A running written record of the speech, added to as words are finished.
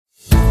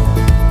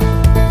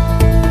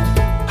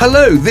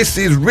Hello, this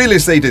is Real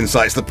Estate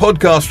Insights, the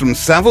podcast from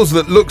Savills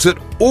that looks at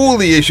all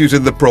the issues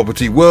in the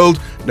property world,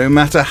 no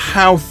matter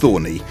how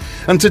thorny.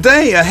 And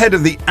today, ahead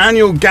of the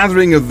annual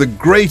gathering of the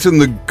great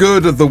and the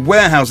good of the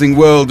warehousing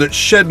world at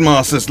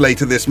Shed-Masters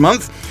later this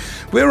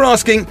month, we're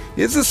asking,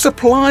 is the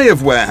supply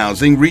of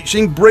warehousing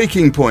reaching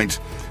breaking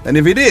point? And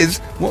if it is,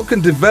 what can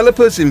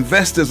developers,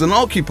 investors and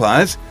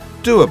occupiers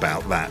do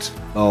about that?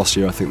 Last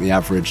year, I think the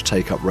average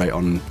take-up rate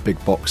on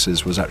big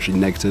boxes was actually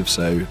negative,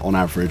 so on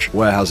average,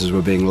 warehouses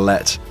were being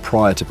let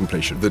prior to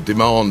completion. The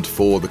demand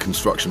for the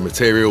construction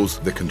materials,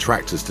 the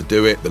contractors to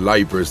do it, the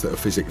labourers that are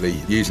physically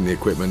using the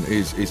equipment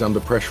is under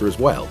pressure as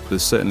well.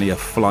 There's certainly a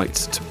flight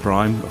to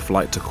prime, a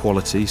flight to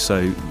quality,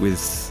 so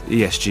with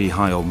ESG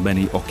high on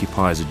many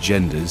occupiers'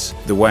 agendas,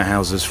 the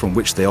warehouses from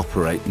which they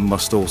operate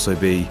must also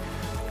be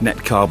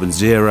net carbon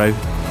zero.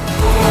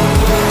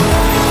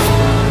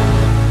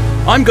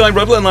 I'm Guy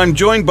Ruddle and I'm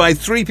joined by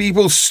three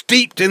people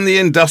steeped in the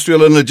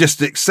industrial and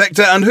logistics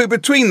sector and who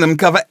between them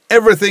cover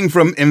everything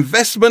from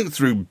investment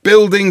through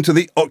building to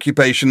the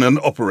occupation and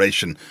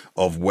operation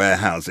of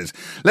warehouses.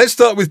 Let's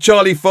start with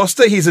Charlie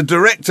Foster. He's a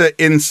director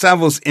in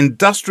Savills'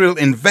 industrial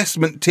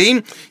investment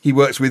team. He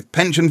works with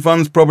pension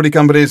funds, property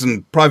companies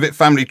and private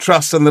family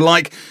trusts and the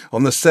like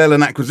on the sale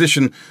and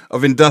acquisition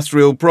of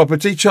industrial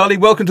property. Charlie,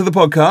 welcome to the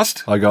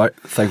podcast. Hi Guy,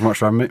 thank you very much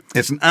for having me.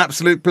 It's an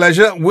absolute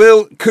pleasure.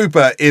 Will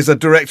Cooper is a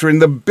director in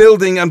the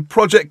building and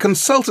project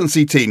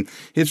consultancy team.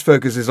 His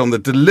focus is on the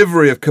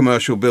delivery of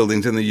commercial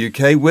buildings in the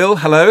UK. Will,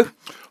 hello.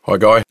 Hi,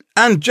 Guy.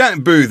 And Jack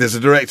Booth is a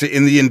director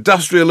in the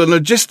industrial and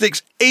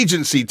logistics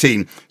agency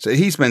team. So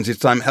he spends his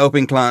time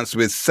helping clients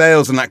with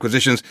sales and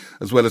acquisitions,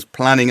 as well as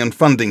planning and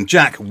funding.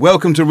 Jack,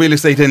 welcome to Real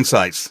Estate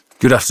Insights.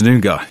 Good afternoon,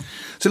 Guy.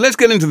 So let's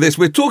get into this.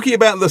 We're talking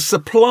about the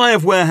supply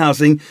of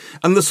warehousing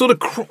and the sort of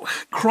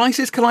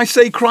crisis, can I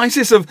say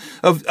crisis, of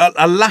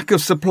a lack of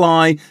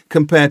supply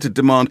compared to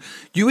demand.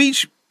 You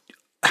each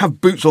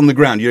have boots on the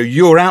ground.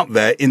 You're out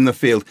there in the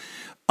field.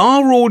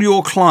 Are all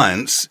your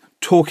clients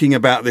talking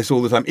about this all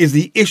the time? Is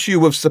the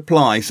issue of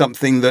supply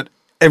something that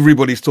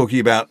everybody's talking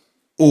about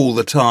all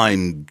the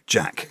time,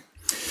 Jack?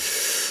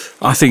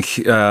 I think,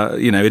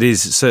 it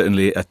is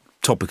certainly a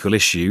topical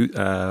issue.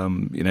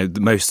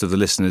 Most of the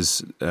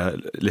listeners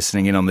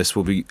listening in on this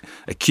will be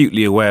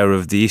acutely aware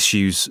of the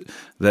issues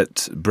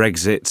that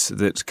Brexit,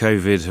 that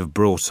COVID have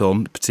brought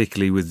on,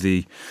 particularly with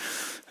the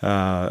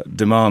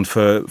demand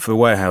for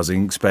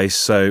warehousing space.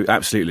 So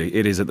absolutely,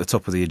 it is at the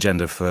top of the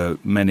agenda for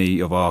many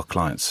of our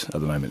clients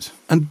at the moment.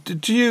 And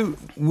do you,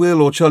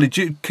 Will or Charlie,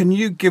 can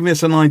you give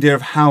us an idea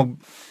of how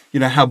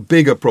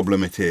big a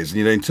problem it is?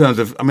 In terms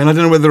of, I don't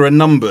know whether there are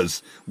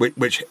numbers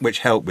which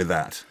help with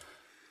that.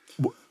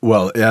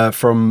 Well,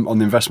 from on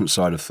the investment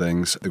side of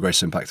things, the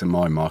greatest impact in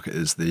my market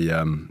is the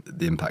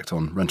impact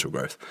on rental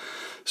growth.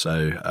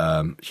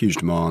 So huge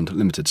demand,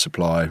 limited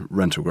supply,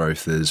 rental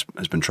growth has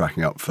been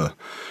tracking up for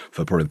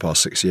probably the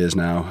past 6 years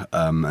now,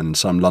 and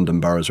some London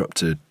boroughs are up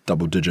to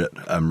double-digit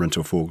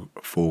rental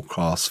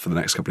forecasts for the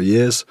next couple of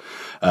years,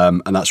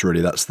 and that's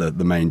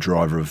the main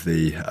driver of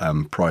the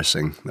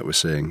pricing that we're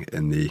seeing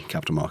in the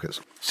capital markets.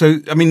 So,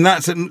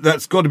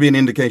 that's got to be an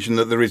indication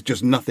that there is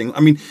just nothing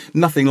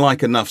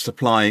like enough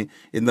supply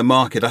in the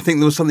market. I think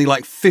there was something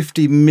like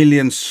 50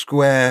 million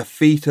square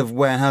feet of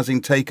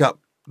warehousing take-up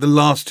the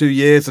last 2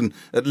 years, and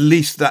at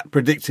least that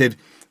predicted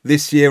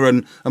this year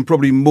and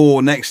probably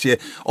more next year.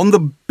 On the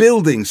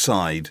building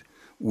side,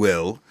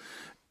 Will,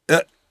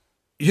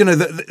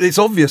 it's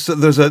obvious that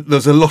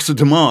there's a loss of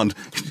demand.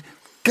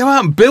 Go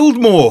out and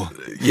build more.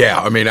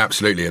 Yeah,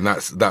 absolutely, and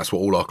that's what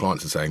all our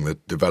clients are saying. The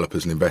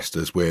developers and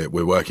investors we're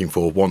working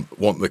for want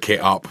the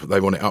kit up.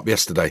 They want it up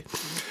yesterday.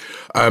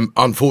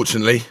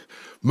 Unfortunately,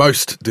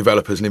 most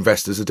developers and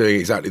investors are doing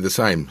exactly the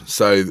same.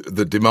 So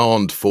the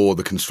demand for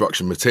the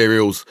construction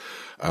materials,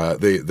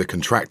 the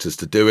contractors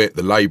to do it,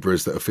 the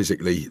labourers that are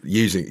physically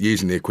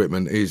using the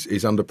equipment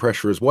is under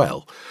pressure as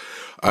well.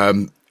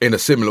 In a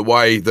similar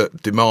way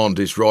that demand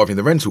is driving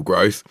the rental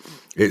growth,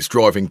 it's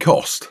driving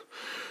cost.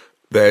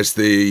 There's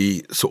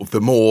the sort of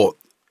the more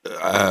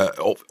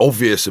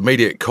obvious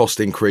immediate cost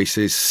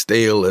increases.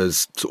 Steel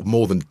has sort of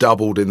more than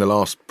doubled in the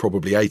last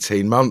probably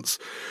 18 months,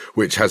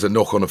 which has a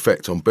knock-on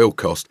effect on build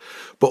cost.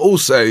 But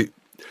also,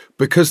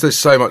 because there's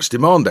so much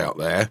demand out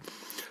there,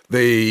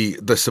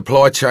 the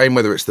supply chain,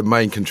 whether it's the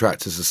main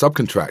contractors or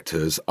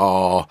subcontractors,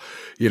 are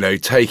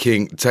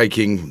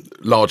taking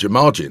larger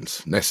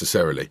margins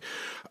necessarily,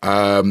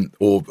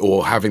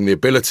 or having the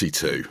ability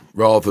to,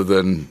 rather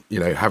than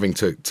having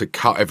to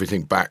cut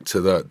everything back to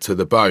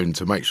the bone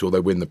to make sure they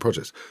win the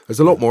projects.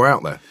 There's a lot more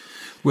out there.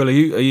 Will, are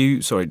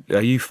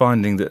you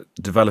finding that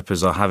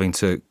developers are having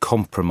to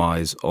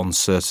compromise on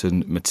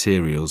certain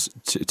materials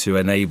to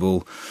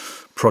enable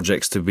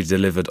projects to be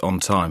delivered on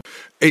time?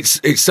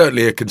 It's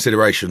certainly a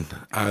consideration.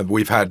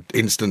 We've had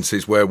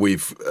instances where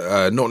we've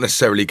not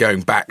necessarily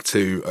going back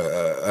to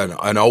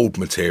an old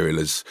material,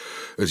 as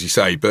you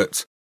say,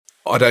 but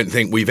I don't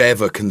think we've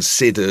ever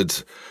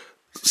considered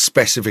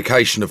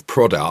specification of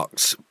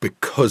products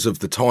because of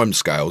the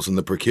timescales and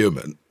the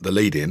procurement, the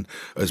lead-in,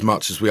 as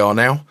much as we are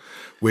now.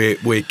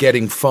 We're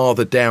getting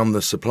farther down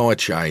the supply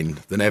chain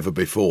than ever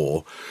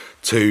before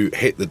to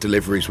hit the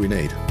deliveries we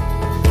need.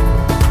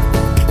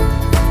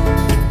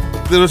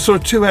 There are sort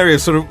of two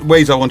areas, sort of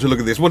ways I want to look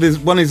at this. One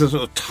is a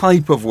sort of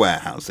type of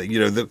warehousing,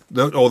 or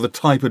the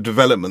type of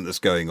development that's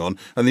going on,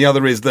 and the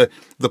other is the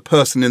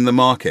person in the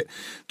market.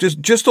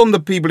 Just on the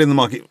people in the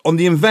market, on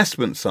the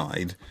investment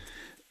side,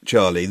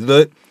 Charlie,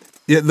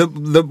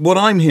 what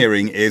I'm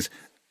hearing is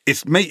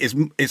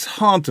it's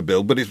hard to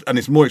build, and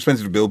it's more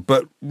expensive to build,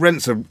 but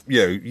rents are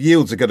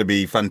yields are going to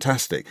be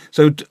fantastic.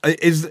 So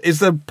is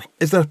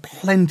there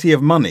plenty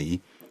of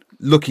money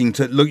looking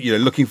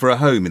for a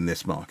home in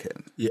this market?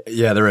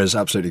 Yeah, there is,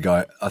 absolutely,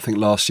 Guy. I think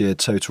last year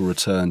total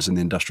returns in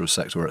the industrial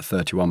sector were at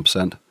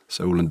 31%.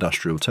 So all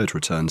industrial total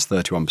returns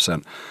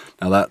 31%.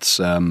 Now that's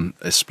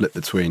a split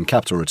between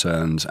capital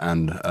returns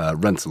and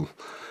rental.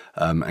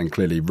 And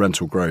clearly,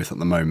 rental growth at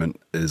the moment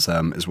is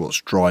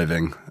what's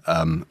driving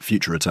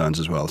future returns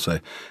as well. So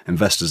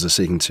investors are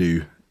seeking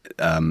to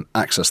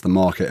access the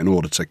market in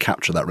order to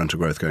capture that rental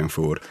growth going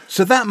forward.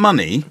 So that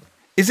money,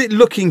 is it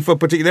looking for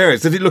particular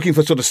areas? Is it looking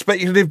for sort of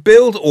speculative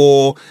build,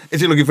 or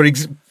is it looking for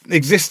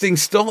existing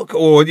stock,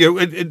 or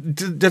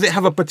does it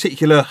have a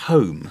particular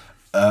home?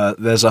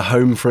 There's a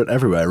home for it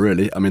everywhere,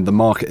 really. I mean, the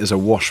market is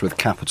awash with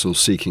capital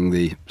seeking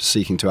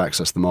to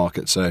access the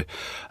market. So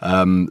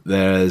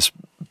there's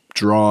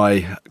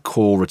dry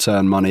core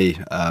return money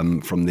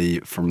from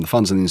the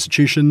funds and the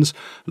institutions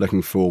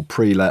looking for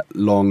pre-let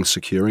long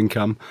secure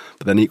income,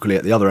 but then equally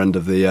at the other end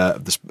of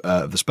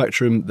the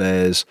spectrum,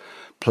 there's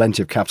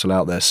plenty of capital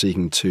out there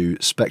seeking to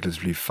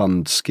speculatively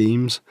fund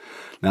schemes.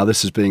 Now,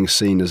 this is being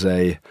seen as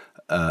an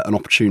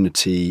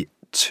opportunity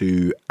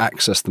to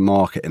access the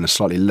market in a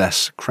slightly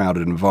less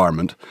crowded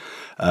environment,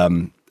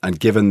 and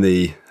given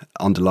the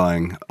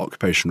underlying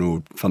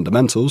occupational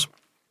fundamentals,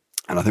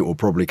 and I think we'll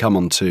probably come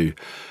on to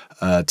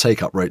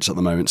take-up rates at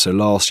the moment. So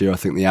last year, I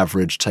think the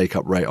average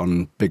take-up rate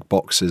on big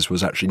boxes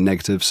was actually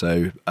negative.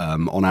 So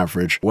on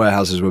average,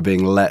 warehouses were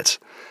being let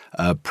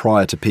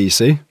prior to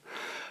PC.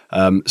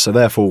 So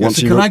therefore,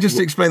 can I just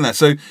explain that?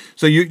 So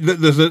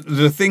there's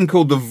a thing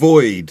called the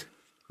void.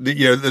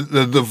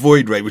 The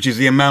void rate, which is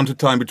the amount of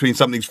time between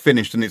something's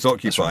finished and it's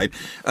occupied,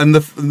 and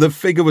the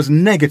figure was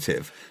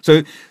negative.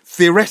 So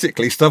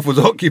theoretically, stuff was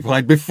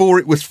occupied before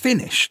it was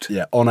finished.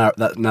 Yeah, now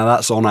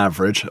that's on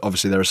average.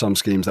 Obviously, there are some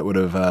schemes that would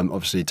have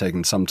obviously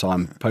taken some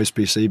time post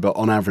PC, but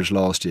on average,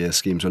 last year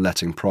schemes were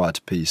letting prior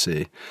to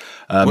PC.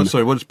 What does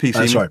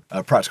PC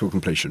mean? Practical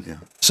completion. Yeah.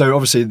 So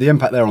obviously, the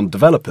impact there on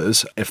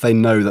developers, if they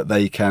know that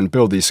they can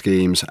build these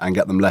schemes and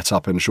get them let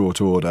up in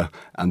short order,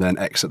 and then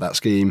exit that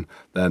scheme,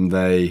 then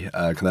they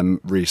can then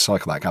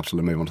recycle that capital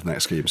and move on to the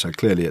next scheme. So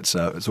clearly, it's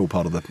all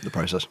part of the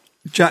process.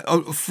 Jack,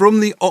 from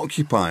the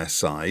occupier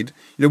side,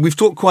 we've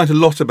talked quite a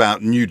lot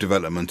about new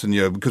development, and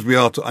because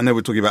I know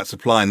we're talking about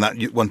supply, and that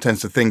one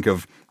tends to think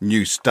of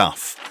new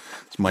stuff.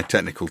 It's my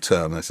technical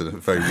term. That's a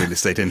very real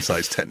estate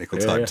insights technical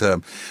type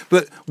term.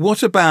 But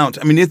what about?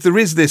 I mean, if there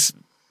is this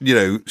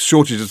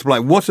shortage of supply,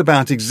 what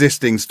about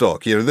existing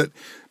stock? That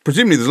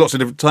presumably there's lots of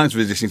different types of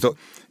existing stock.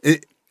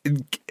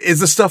 Is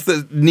the stuff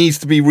that needs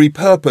to be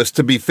repurposed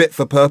to be fit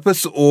for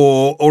purpose,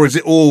 or is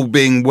it all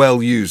being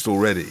well used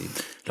already?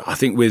 I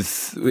think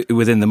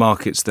within the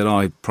markets that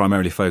I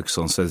primarily focus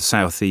on, so the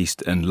South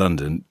East and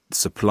London,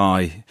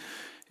 supply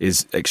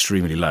is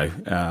extremely low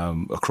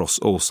across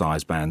all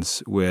size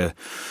bands. We're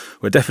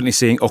definitely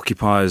seeing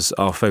occupiers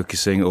are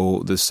focusing,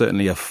 or there's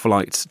certainly a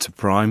flight to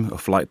prime, a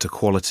flight to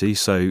quality.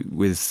 So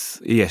with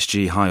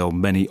ESG high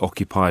on many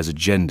occupiers'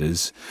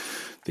 agendas,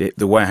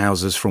 the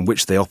warehouses from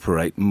which they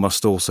operate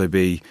must also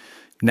be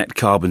net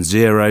carbon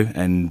zero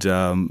and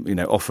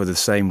offer the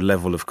same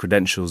level of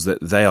credentials that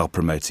they are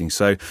promoting.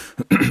 So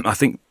I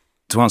think,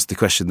 to answer the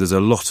question, there's a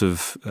lot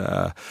of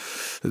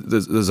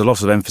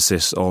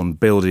emphasis on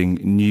building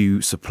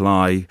new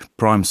supply,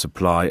 prime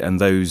supply, and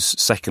those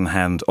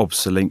second-hand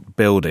obsolete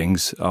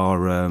buildings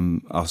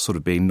are sort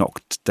of being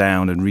knocked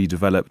down and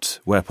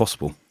redeveloped where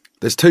possible.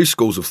 There's two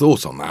schools of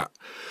thought on that.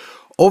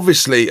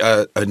 Obviously,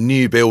 a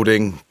new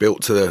building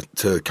built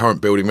to current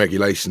building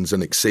regulations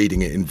and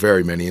exceeding it in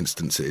very many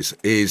instances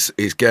is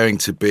going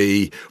to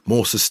be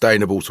more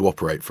sustainable to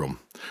operate from.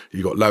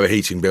 You've got lower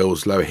heating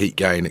bills, lower heat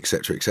gain,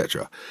 etc.,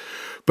 etc.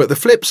 But the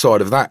flip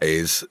side of that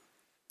is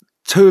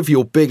two of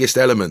your biggest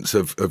elements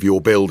of your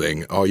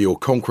building are your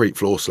concrete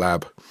floor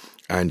slab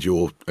and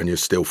your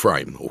steel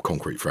frame, or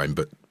concrete frame,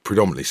 but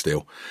predominantly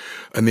steel.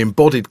 And the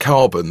embodied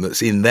carbon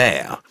that's in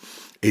there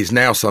is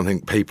now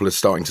something people are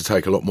starting to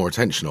take a lot more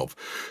attention of.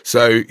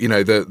 So,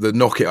 the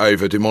knock it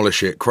over,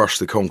 demolish it, crush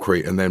the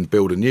concrete, and then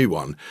build a new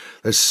one.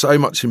 There's so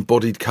much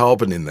embodied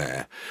carbon in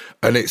there,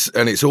 and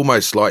it's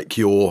almost like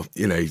you're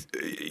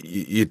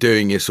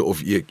doing your sort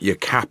of your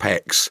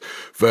capex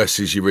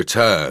versus your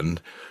return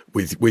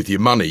with your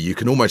money. You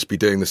can almost be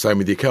doing the same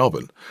with your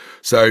carbon.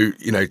 So,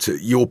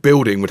 your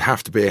building would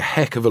have to be a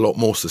heck of a lot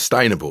more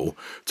sustainable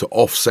to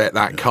offset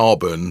that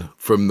carbon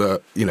from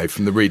the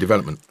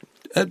redevelopment.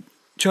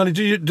 Charlie,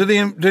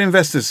 do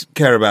investors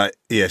care about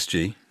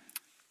ESG?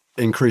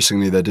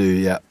 Increasingly they do,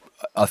 yeah.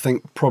 I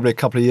think probably a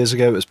couple of years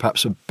ago it was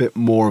perhaps a bit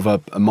more of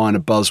a minor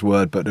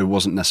buzzword, but it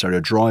wasn't necessarily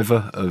a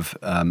driver of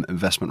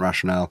investment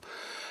rationale.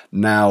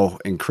 Now,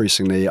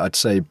 increasingly, I'd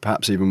say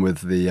perhaps even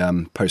with the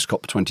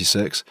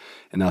post-COP26,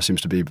 it now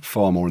seems to be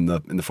far more in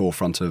the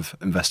forefront of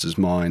investors'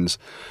 minds.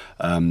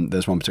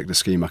 There's one particular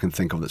scheme I can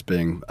think of that's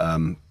being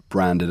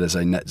branded as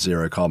a net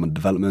zero carbon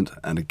development,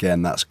 and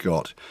again, that's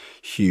got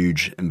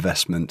huge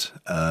investment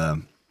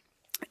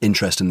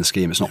interest in the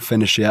scheme. It's not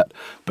finished yet,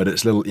 but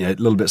it's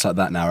little bits like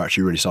that now are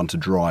actually really starting to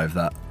drive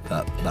that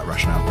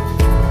rationale.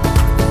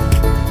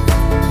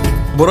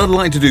 What I'd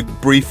like to do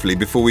briefly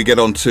before we get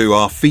on to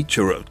our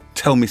feature,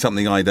 Tell Me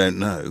Something I Don't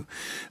Know,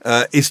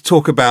 is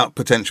talk about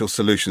potential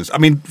solutions. I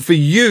mean, for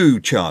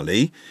you,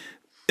 Charlie,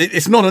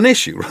 it's not an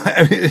issue, right?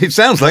 I mean, it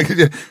sounds like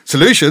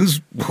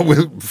solutions,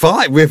 we're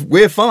fine.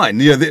 We're fine.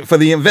 For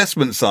the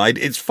investment side,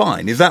 it's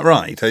fine. Is that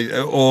right?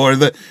 Or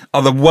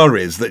are the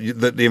worries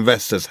that the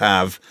investors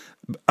have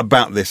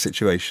about this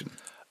situation?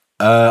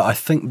 I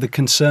think the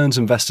concerns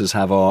investors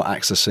have are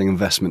accessing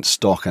investment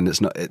stock, and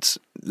it's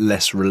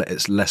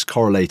less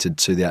correlated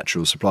to the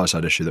actual supply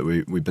side issue that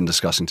we've been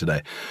discussing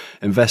today.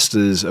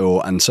 Investors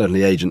and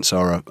certainly agents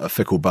are a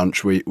fickle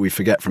bunch. We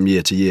forget from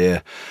year to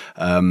year.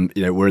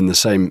 We're in the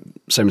same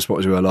spot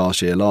as we were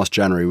last year. Last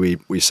January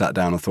we sat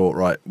down and thought,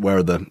 right, where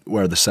are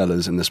the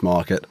sellers in this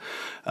market?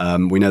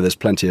 We know there's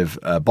plenty of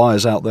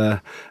buyers out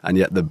there, and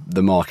yet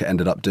the market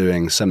ended up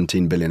doing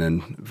 17 billion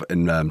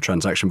in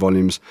transaction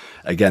volumes.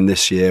 Again,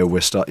 this year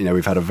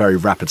we've had a very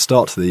rapid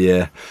start to the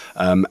year,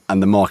 and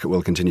the market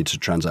will continue to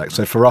transact.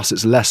 So for us,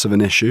 it's less of an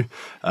issue.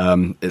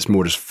 It's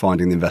more just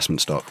finding the investment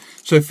stock.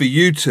 So for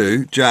you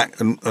two, Jack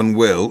and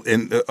Will,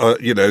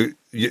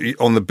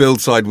 on the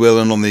build side, Will,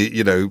 and on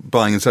the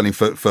buying and selling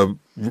for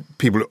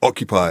people,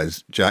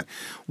 occupiers, Jack,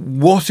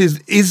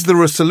 is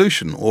there a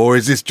solution, or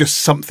is this just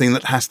something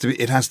that has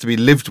to be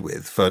lived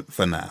with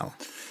for now?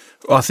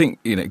 Well, I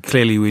think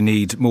clearly we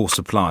need more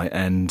supply,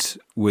 and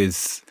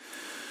with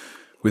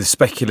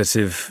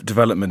speculative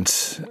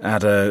development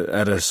at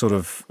a sort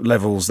of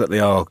levels that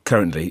they are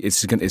currently,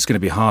 it's going to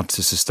be hard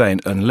to sustain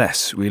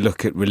unless we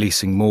look at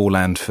releasing more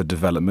land for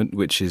development,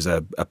 which is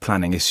a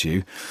planning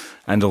issue,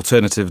 and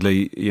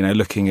alternatively,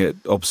 looking at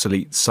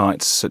obsolete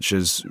sites such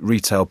as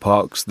retail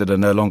parks that are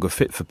no longer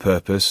fit for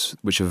purpose,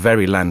 which are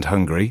very land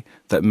hungry,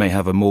 that may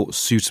have a more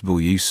suitable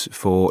use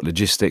for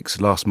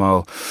logistics, last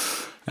mile,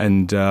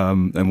 and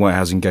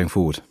warehousing going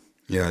forward.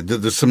 Yeah,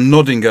 there's some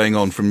nodding going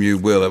on from you,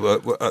 Will,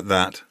 at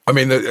that. I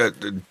mean,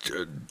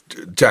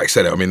 Jack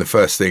said it. I mean, the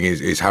first thing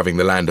is having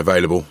the land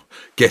available,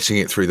 getting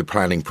it through the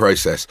planning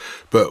process.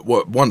 But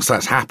once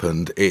that's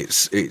happened,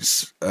 it's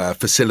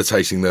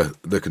facilitating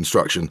the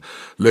construction,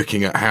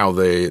 looking at how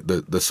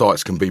the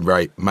sites can be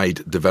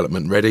made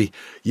development ready.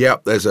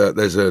 Yep, there's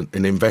an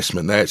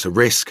investment there. It's a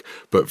risk,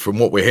 but from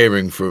what we're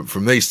hearing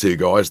from these two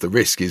guys, the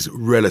risk is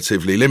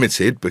relatively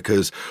limited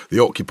because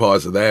the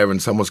occupiers are there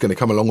and someone's going to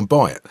come along and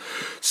buy it.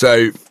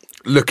 So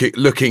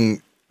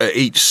looking at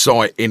each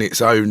site in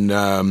its own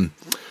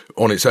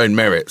on its own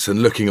merits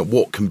and looking at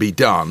what can be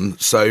done.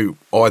 So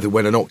either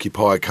when an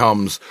occupier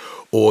comes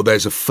or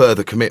there's a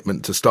further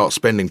commitment to start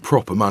spending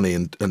proper money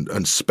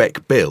and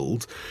spec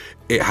build,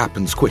 it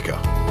happens quicker.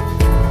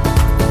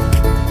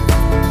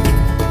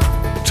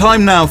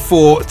 Time now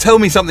for Tell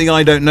Me Something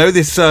I Don't Know,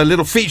 this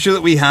little feature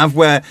that we have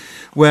where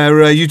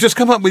you've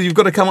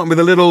got to come up with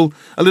a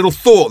little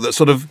thought that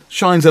sort of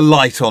shines a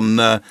light on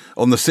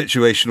the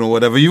situation or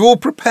whatever. You've all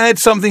prepared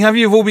something, have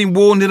you? You've all been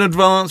warned in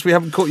advance. We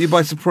haven't caught you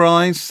by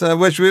surprise.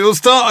 Where should we all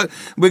start?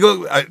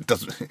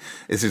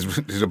 This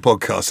is a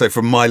podcast, so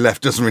from my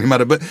left doesn't really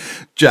matter. But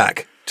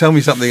Jack, tell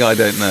me something I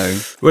don't know.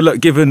 Well, look,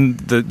 given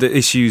the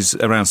issues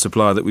around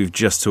supply that we've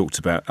just talked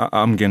about,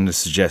 I'm going to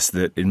suggest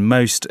that in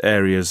most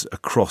areas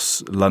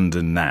across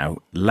London now,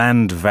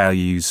 land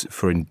values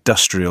for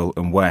industrial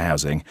and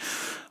warehousing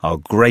are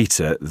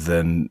greater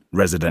than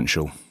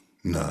residential.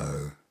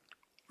 No.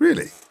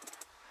 Really?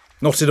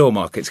 Not in all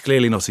markets,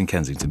 clearly not in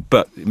Kensington,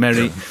 but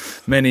many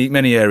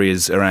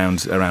areas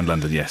around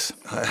London, yes.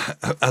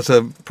 As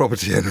a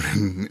property owner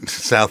in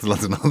South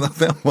London,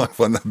 I might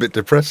find that a bit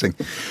depressing.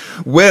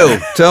 Will,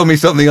 tell me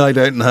something I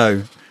don't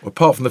know. Well,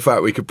 apart from the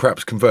fact we could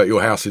perhaps convert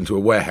your house into a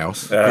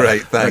warehouse.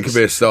 Great, thanks. That could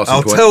be a starting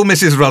point. I'll tell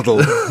Mrs.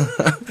 Ruddle.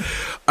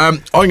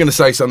 I'm going to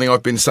say something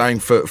I've been saying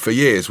for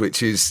years,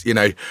 which is,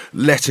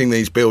 letting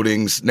these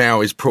buildings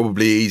now is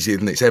probably easier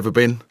than it's ever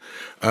been.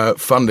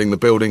 Funding the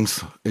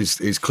buildings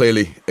is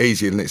clearly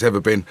easier than it's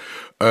ever been.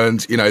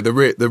 And,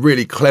 the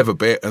really clever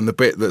bit and the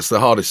bit that's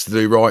the hardest to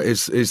do right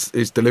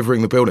is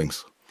delivering the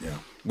buildings. Yeah.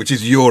 Which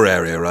is your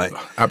area, right?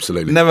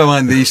 Absolutely. Never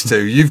mind these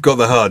two. You've got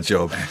the hard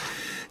job.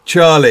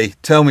 Charlie,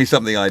 tell me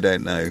something I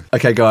don't know.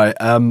 Okay, Guy.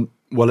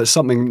 Well, it's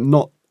something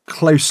not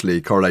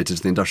closely correlated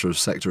to the industrial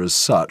sector as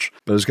such,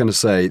 but I was going to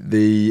say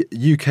the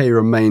UK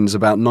remains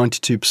about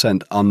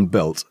 92%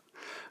 unbuilt.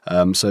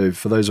 So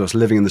for those of us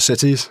living in the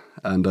cities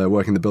and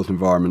working in the built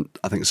environment,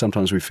 I think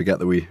sometimes we forget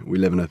that we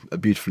live in a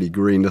beautifully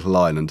green little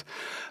island.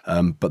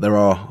 But there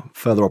are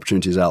further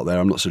opportunities out there.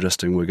 I'm not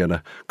suggesting we're going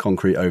to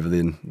concrete over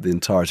the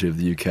entirety of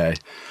the UK.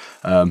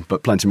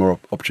 But plenty more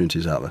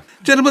opportunities out there.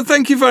 Gentlemen,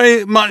 thank you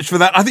very much for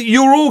that. I think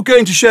you're all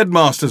going to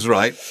Shedmasters,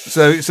 right?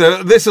 So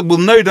this will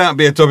no doubt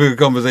be a topic of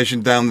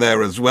conversation down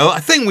there as well.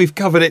 I think we've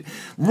covered it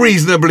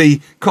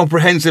reasonably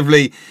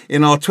comprehensively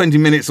in our 20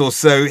 minutes or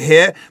so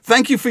here.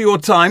 Thank you for your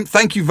time.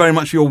 Thank you very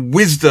much for your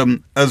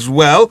wisdom as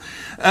well.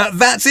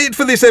 That's it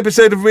for this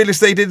episode of Real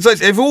Estate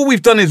Insights. If all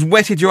we've done is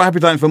whetted your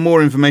appetite for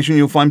more information,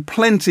 you'll find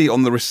plenty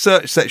on the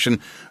research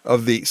section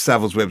of the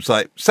Savills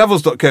website,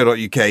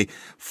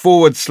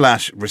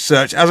 savills.co.uk/research.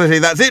 As I say,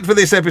 that's it for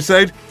this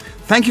episode.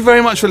 Thank you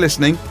very much for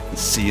listening, and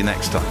see you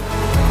next time.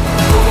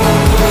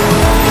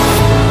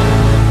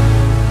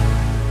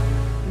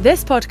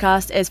 This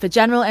podcast is for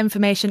general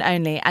information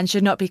only and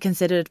should not be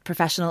considered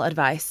professional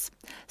advice.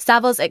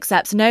 Savills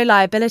accepts no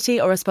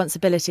liability or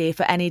responsibility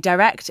for any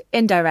direct,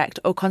 indirect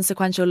or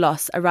consequential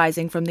loss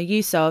arising from the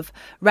use of,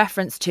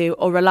 reference to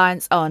or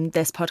reliance on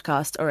this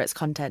podcast or its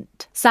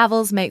content.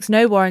 Savills makes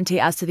no warranty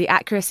as to the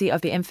accuracy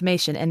of the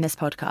information in this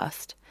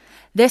podcast.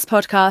 This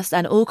podcast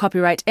and all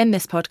copyright in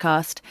this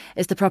podcast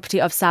is the property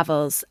of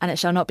Savills, and it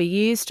shall not be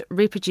used,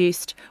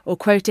 reproduced or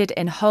quoted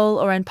in whole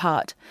or in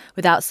part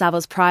without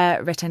Savills'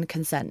 prior written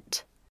consent.